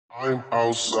I'm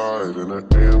outside in an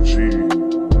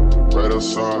AMG, right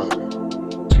outside,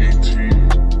 TT,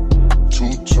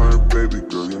 two-turn baby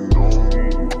girl, you know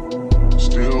me,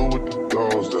 still with the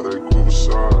dogs that I grew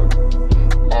beside,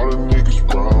 all the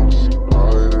niggas round me,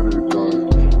 die and they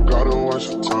die, gotta watch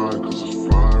the time cause it's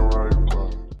flying right by.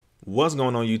 What's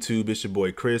going on YouTube? It's your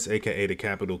boy Chris, aka The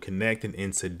Capital Connect, and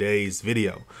in today's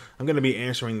video, I'm going to be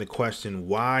answering the question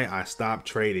why I stopped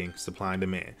trading supply and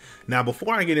demand. Now,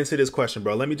 before I get into this question,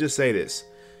 bro, let me just say this,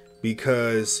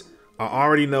 because I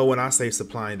already know when I say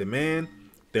supply and demand,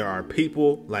 there are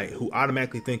people like who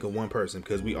automatically think of one person,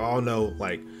 because we all know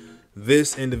like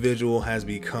this individual has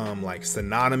become like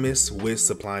synonymous with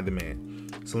supply and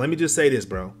demand. So let me just say this,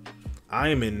 bro. I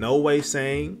am in no way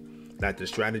saying that the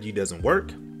strategy doesn't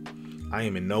work. I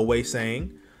am in no way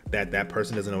saying that that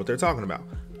person doesn't know what they're talking about.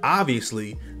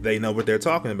 Obviously, they know what they're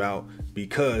talking about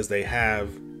because they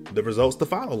have the results to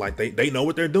follow. Like they know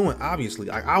what they're doing. Obviously,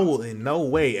 I will in no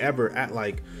way ever act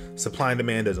like supply and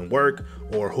demand doesn't work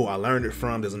or who I learned it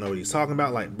from doesn't know what he's talking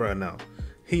about. Like, bro, no,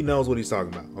 he knows what he's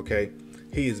talking about. Okay,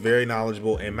 he is very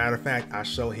knowledgeable. And matter of fact, I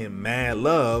show him mad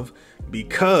love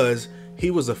because he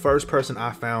was the first person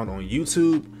I found on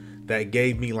YouTube that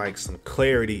gave me like some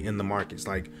clarity in the markets.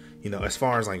 Like, you know, as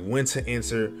far as like when to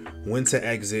enter, when to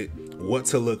exit, what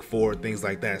to look for, things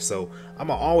like that. So I'm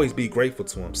gonna always be grateful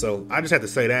to him. So I just have to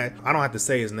say that. I don't have to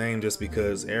say his name just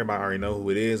because everybody already know who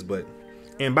it is. But,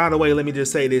 and by the way, let me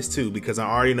just say this too, because I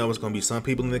already know it's gonna be some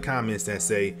people in the comments that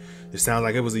say it sounds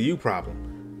like it was a you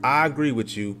problem. I agree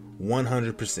with you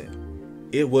 100%.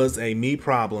 It was a me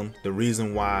problem. The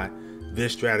reason why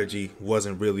this strategy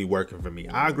wasn't really working for me.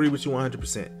 I agree with you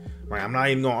 100%. Right, I'm not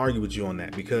even gonna argue with you on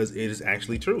that because it is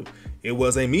actually true. It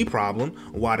was a me problem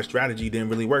why the strategy didn't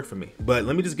really work for me. But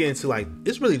let me just get into like,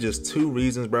 it's really just two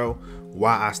reasons, bro,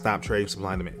 why I stopped trading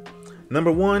supply and demand. Number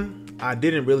one, I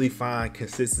didn't really find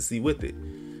consistency with it.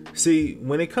 See,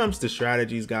 when it comes to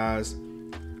strategies, guys,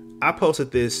 I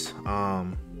posted this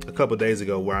a couple days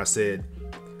ago where I said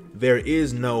there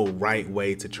is no right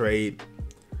way to trade.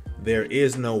 There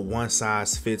is no one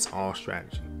size fits all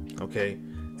strategy. Okay.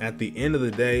 At the end of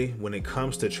the day, when it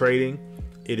comes to trading,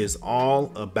 it is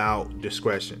all about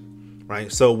discretion,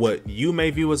 right? So what you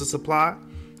may view as a supply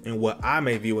and what I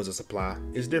may view as a supply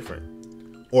is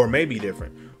different, or may be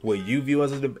different. What you view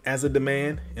as a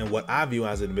demand and what I view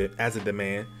as a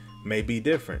demand may be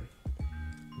different.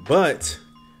 But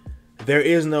there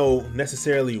is no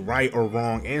necessarily right or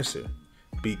wrong answer,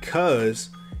 because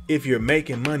if you're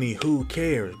making money, who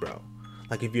cares, bro?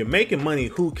 Like, if you're making money,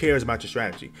 who cares about your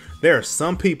strategy? There are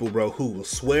some people, bro, who will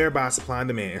swear by supply and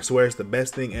demand and swear it's the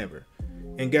best thing ever.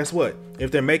 And guess what?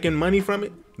 If they're making money from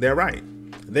it, they're right.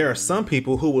 There are some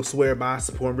people who will swear by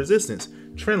support and resistance,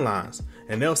 trend lines,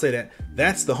 and they'll say that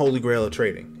that's the holy grail of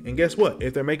trading. And guess what?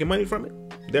 If they're making money from it,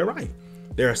 they're right.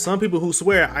 There are some people who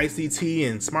swear ICT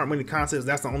and smart money concepts,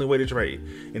 that's the only way to trade.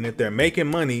 And if they're making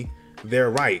money, they're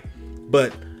right.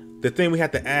 But the thing we have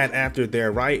to add after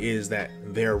they're right is that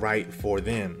they're right for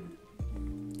them.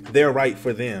 They're right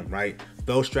for them, right?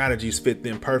 Those strategies fit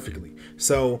them perfectly.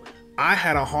 So I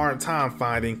had a hard time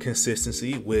finding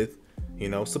consistency with, you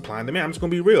know, supply and demand. I'm just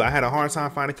gonna be real. I had a hard time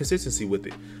finding consistency with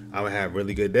it. I would have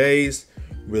really good days,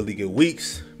 really good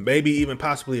weeks, maybe even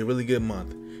possibly a really good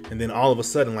month. And then all of a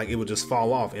sudden, like, it would just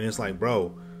fall off. And it's like, bro,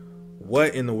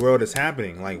 what in the world is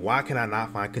happening? Like, why can I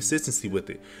not find consistency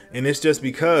with it? And it's just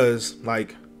because,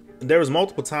 like, there was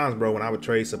multiple times, bro, when I would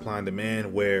trade supply and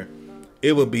demand where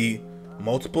it would be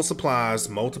multiple supplies,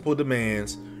 multiple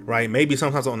demands, right? Maybe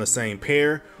sometimes on the same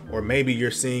pair, or maybe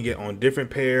you're seeing it on different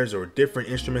pairs or different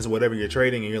instruments or whatever you're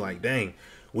trading. And you're like, dang,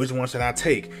 which one should I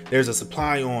take? There's a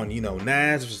supply on, you know,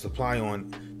 NAS, there's a supply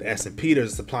on the S&P,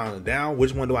 there's a supply on the Dow.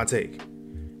 Which one do I take?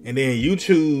 And then you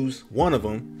choose one of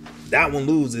them, that one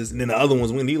loses, and then the other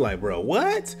one's winning. You're like, bro,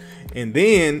 what? And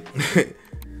then,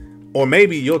 or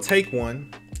maybe you'll take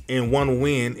one and one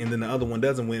win, and then the other one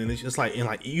doesn't win, and it's just like, and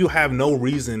like you have no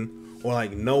reason or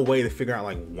like no way to figure out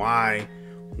like why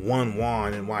one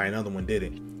won and why another one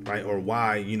didn't, right? Or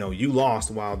why, you know, you lost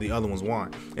while the other ones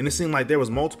won. And it seemed like there was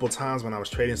multiple times when I was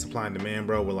trading supply and demand,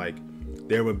 bro, where like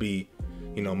there would be,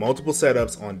 you know, multiple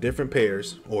setups on different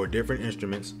pairs or different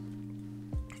instruments,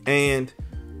 and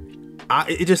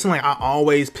it just seemed like I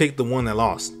always picked the one that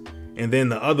lost, and then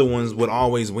the other ones would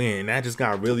always win, and that just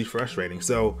got really frustrating.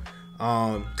 So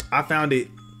I found it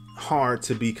hard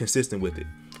to be consistent with it.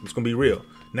 I'm just gonna be real.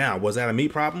 Now, was that a me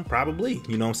problem? Probably,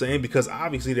 you know what I'm saying? Because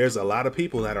obviously there's a lot of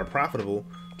people that are profitable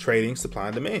trading supply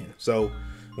and demand. So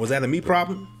was that a me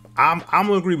problem? I'm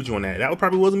gonna agree with you on that. That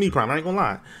probably was a me problem. I ain't gonna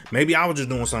lie. Maybe I was just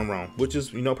doing something wrong, which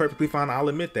is, you know, perfectly fine. I'll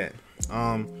admit that.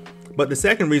 But the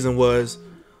second reason was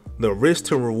the risk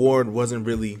to reward wasn't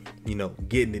really, you know,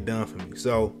 getting it done for me.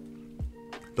 So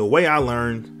the way I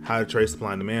learned how to trade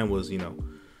supply and demand was, you know,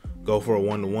 go for a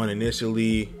 1-to-1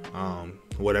 initially,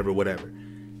 whatever.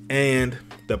 And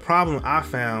the problem I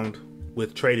found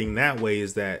with trading that way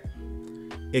is that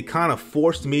it kind of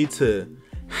forced me to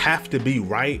have to be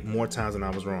right more times than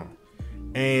I was wrong.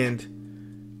 And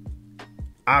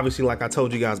obviously, like I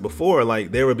told you guys before,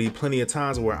 like there would be plenty of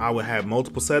times where I would have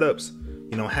multiple setups,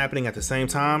 you know, happening at the same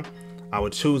time. I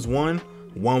would choose one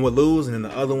would lose, and then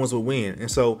the other ones would win.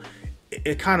 And so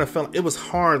it kind of felt, it was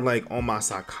hard, like on my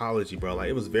psychology, bro. Like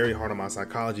it was very hard on my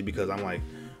psychology because I'm like,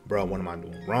 bro, what am I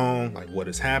doing wrong? Like, what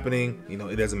is happening? You know,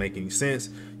 it doesn't make any sense.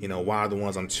 You know, why are the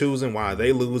ones I'm choosing, why are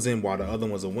they losing, while the other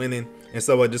ones are winning? And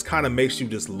so it just kind of makes you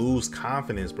just lose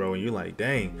confidence, bro. And you're like,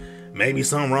 dang, maybe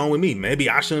something wrong with me. Maybe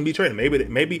I shouldn't be trading.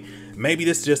 Maybe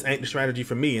this just ain't the strategy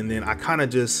for me. And then I kind of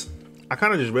just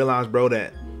realized, bro,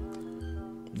 that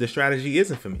the strategy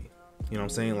isn't for me. You know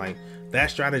what I'm saying? Like, that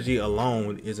strategy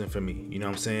alone isn't for me. You know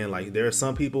what I'm saying? Like, there are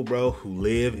some people, bro, who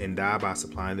live and die by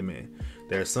supply and demand.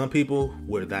 There are some people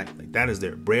where that is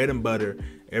their bread and butter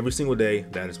every single day.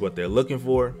 That is what they're looking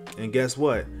for. And guess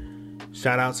what?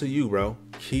 Shout out to you, bro.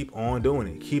 Keep on doing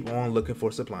it. Keep on looking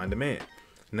for supply and demand.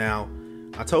 Now,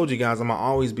 I told you guys I'm gonna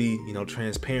always be, you know,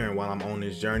 transparent while I'm on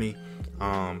this journey.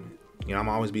 You know, I'm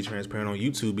always be transparent on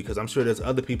YouTube because I'm sure there's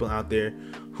other people out there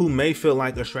who may feel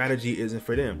like a strategy isn't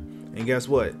for them. And guess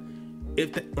what?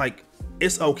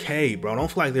 It's okay, bro.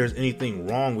 Don't feel like there's anything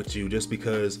wrong with you just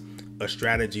because a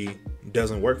strategy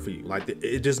doesn't work for you. Like,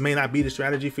 it just may not be the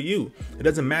strategy for you. It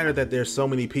doesn't matter that there's so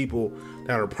many people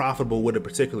that are profitable with a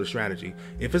particular strategy.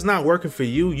 If it's not working for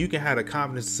you, you can have the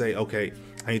confidence to say, okay,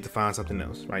 I need to find something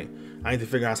else, right? I need to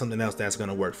figure out something else that's going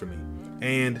to work for me.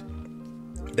 And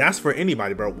that's for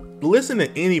anybody, bro. Listen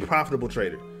to any profitable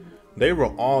trader. They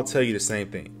will all tell you the same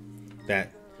thing,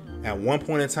 that at one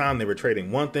point in time they were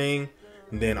trading one thing,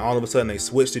 and then all of a sudden they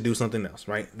switched to do something else,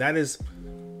 right?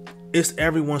 It's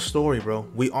everyone's story, bro.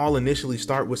 We all initially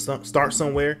start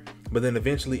somewhere, but then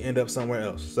eventually end up somewhere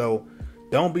else. So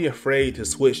don't be afraid to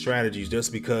switch strategies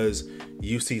just because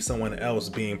you see someone else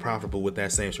being profitable with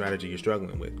that same strategy you're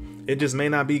struggling with. It just may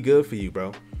not be good for you,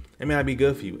 bro. It may not be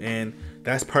good for you, and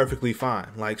that's perfectly fine.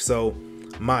 Like, so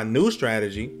my new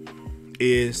strategy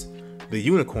is the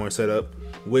unicorn setup,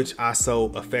 which I so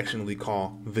affectionately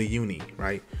call the uni,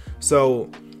 right?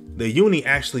 So the uni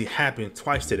actually happened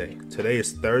twice today. Today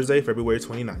is Thursday, February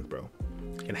 29th, bro.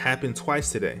 It happened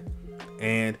twice today,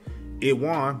 and it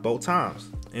won both times.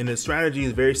 And the strategy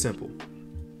is very simple.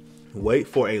 Wait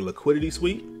for a liquidity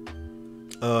sweep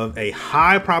of a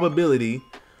high probability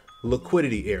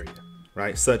liquidity area,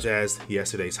 right? Such as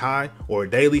yesterday's high, or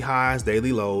daily highs,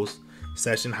 daily lows,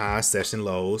 session highs, session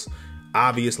lows,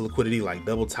 obvious liquidity like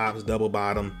double tops, double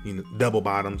bottoms,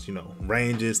 you know,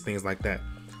 ranges, things like that.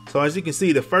 So as you can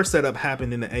see, the first setup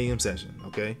happened in the AM session,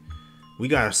 okay? We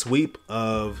got a sweep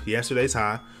of yesterday's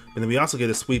high, and then we also get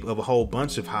a sweep of a whole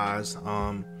bunch of highs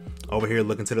over here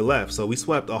looking to the left. So we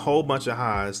swept a whole bunch of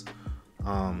highs,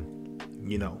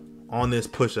 you know, on this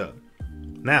push up.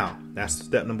 Now, that's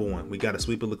step number one. We got a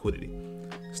sweep of liquidity.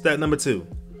 Step number two,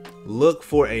 look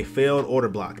for a failed order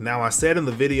block. Now, I said in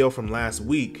the video from last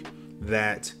week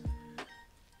that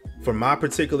for my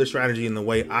particular strategy and the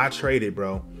way I traded,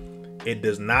 bro, it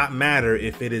does not matter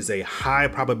if it is a high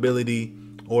probability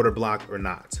order block or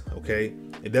not, okay?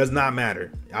 It does not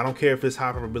matter. I don't care if it's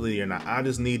high probability or not. I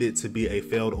just need it to be a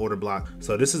failed order block.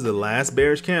 So this is the last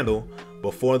bearish candle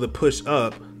before the push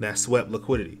up that swept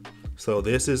liquidity. So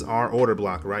this is our order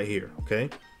block right here, okay?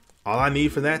 All I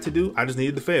need for that to do, I just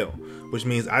needed to fail, which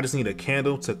means I just need a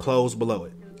candle to close below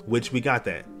it, which we got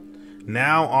that.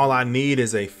 Now all I need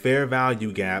is a fair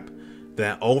value gap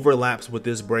that overlaps with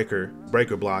this breaker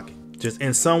block, just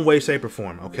in some way, shape, or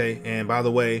form, okay? And by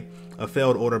the way, a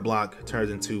failed order block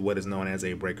turns into what is known as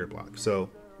a breaker block. So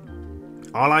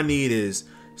all I need is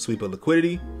sweep of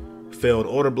liquidity, failed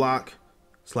order block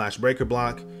 / breaker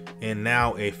block, and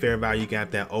now a fair value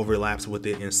gap that overlaps with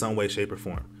it in some way, shape, or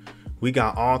form. We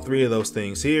got all three of those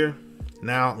things here.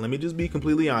 Now, let me just be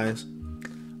completely honest.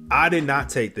 I did not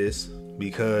take this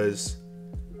because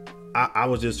I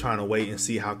was just trying to wait and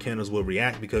see how candles will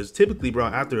react, because typically, bro,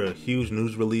 after a huge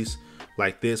news release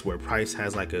like this, where price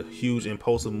has like a huge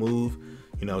impulsive move,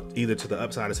 you know, either to the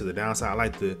upside or to the downside, I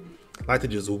like to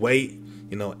just wait.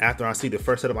 You know, after I see the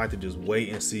first setup, I like to just wait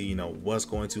and see, you know, what's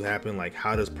going to happen. Like,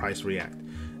 how does price react?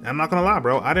 And I'm not gonna lie,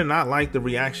 bro, I did not like the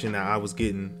reaction that I was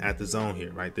getting at the zone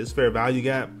here, right? This fair value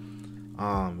gap,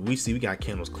 we got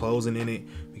candles closing in it.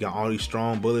 We got all these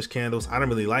strong bullish candles. I didn't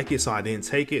really like it, so I didn't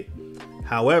take it.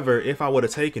 However, if I would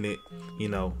have taken it, you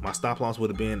know, my stop loss would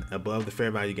have been above the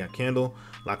fair value gap candle.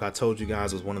 Like I told you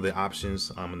guys was one of the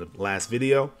options in the last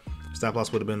video. Stop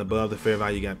loss would have been above the fair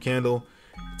value gap candle,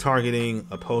 targeting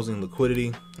opposing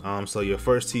liquidity. So your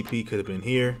first TP could have been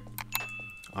here.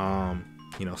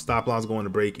 You know, stop loss going to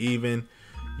break even.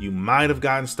 You might have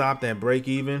gotten stopped at break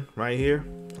even right here,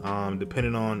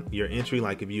 depending on your entry,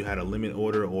 like if you had a limit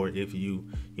order or if you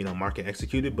know, market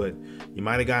executed, but you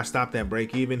might have got stopped at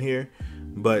break even here.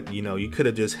 But you know, you could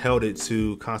have just held it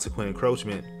to consequent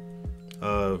encroachment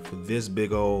of this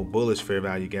big old bullish fair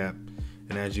value gap.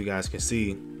 And as you guys can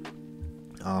see,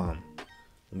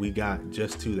 we got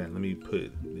just to that. Let me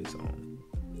put this on.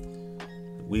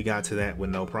 We got to that with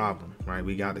no problem, right?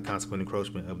 We got the consequent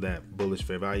encroachment of that bullish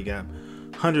fair value gap.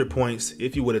 100 points.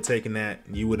 If you would have taken that,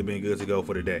 you would have been good to go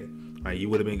for the day, right? You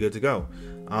would have been good to go.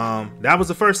 That was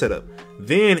the first setup.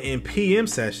 Then in PM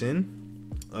session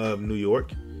of New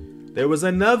York, there was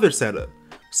another setup.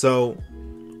 So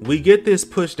we get this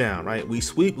push down, right? We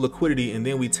sweep liquidity and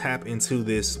then we tap into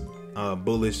this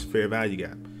bullish fair value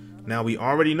gap. Now we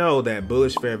already know that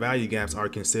bullish fair value gaps are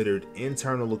considered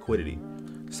internal liquidity.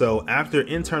 So after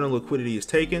internal liquidity is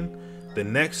taken, the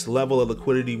next level of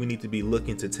liquidity we need to be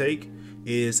looking to take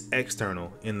is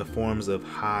external in the forms of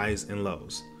highs and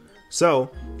lows. So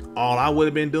all I would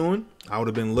have been doing, I would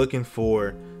have been looking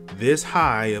for this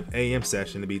high of AM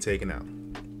session to be taken out.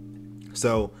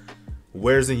 So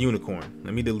where's the unicorn?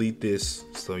 Let me delete this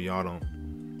so y'all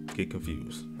don't get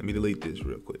confused. Let me delete this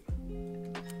real quick.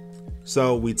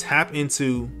 So we tap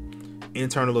into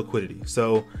internal liquidity.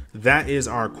 So that is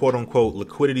our quote unquote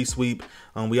liquidity sweep.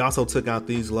 We also took out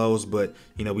these lows, but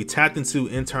you know, we tapped into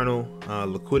internal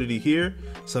liquidity here.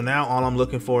 So now all I'm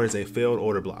looking for is a failed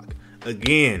order block.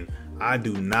 Again, I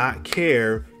do not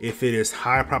care if it is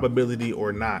high probability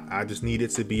or not. I just need it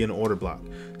to be an order block.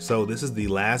 So this is the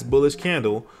last bullish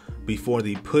candle before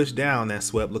the push down that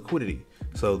swept liquidity.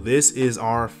 So this is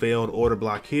our failed order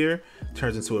block here,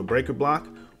 turns into a breaker block.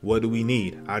 What do we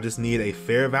need? I just need a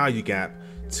fair value gap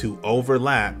to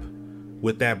overlap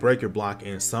with that breaker block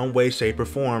in some way, shape, or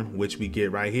form, which we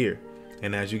get right here.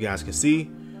 And as you guys can see,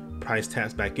 price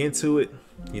taps back into it,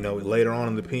 you know, later on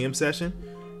in the PM session,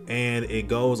 and it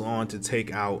goes on to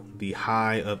take out the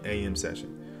high of AM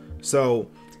session.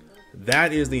 So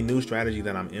that is the new strategy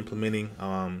that I'm implementing.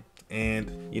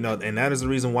 And you know, and that is the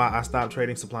reason why I stopped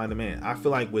trading supply and demand. I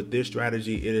feel like with this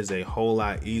strategy, it is a whole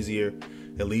lot easier,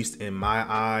 at least in my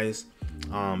eyes,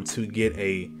 to get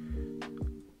a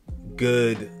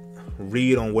good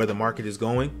read on where the market is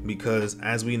going. Because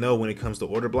as we know, when it comes to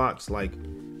order blocks, like,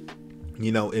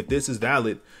 you know, if this is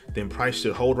valid, then price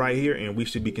should hold right here and we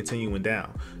should be continuing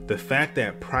down. The fact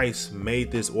that price made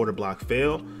this order block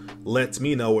fail lets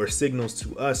me know, or signals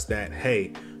to us that,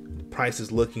 hey, price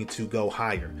is looking to go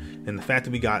higher. And the fact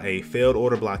that we got a failed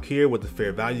order block here with the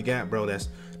fair value gap, bro, that's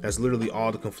literally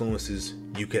all the confluences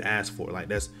you could ask for. Like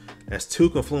that's two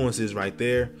confluences right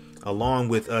there, along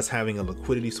with us having a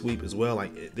liquidity sweep as well.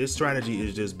 Like this strategy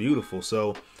is just beautiful.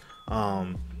 So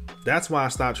that's why I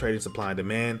stopped trading supply and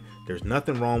demand. There's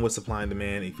nothing wrong with supply and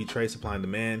demand. If you trade supply and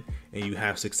demand and you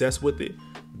have success with it,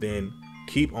 then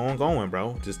keep on going,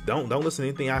 bro. Just don't listen to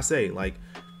anything I say. Like,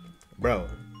 bro,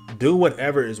 do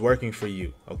whatever is working for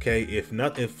you. Okay, if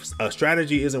a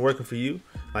strategy isn't working for you,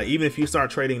 like even if you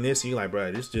start trading this and you're like,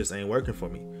 bro, this just ain't working for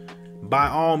me, by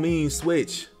all means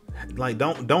switch. Like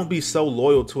don't be so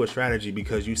loyal to a strategy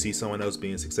because you see someone else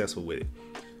being successful with it,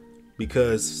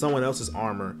 because someone else's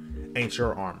armor ain't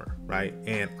your armor, right?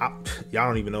 And y'all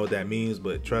don't even know what that means,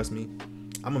 but trust me,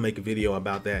 I'm gonna make a video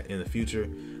about that in the future,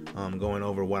 going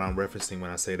over what I'm referencing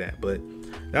when I say that. But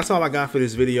that's all I got for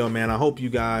this video, man. I hope you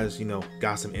guys, you know,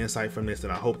 got some insight from this,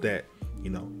 and I hope that, you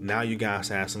know, now you guys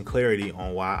have some clarity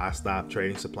on why I stopped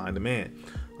trading supply and demand.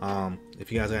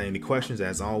 If you guys got any questions,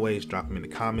 as always, drop them in the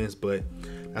comments. But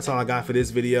that's all I got for this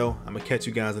video. I'm gonna catch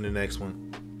you guys in the next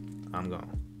one. I'm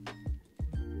gone.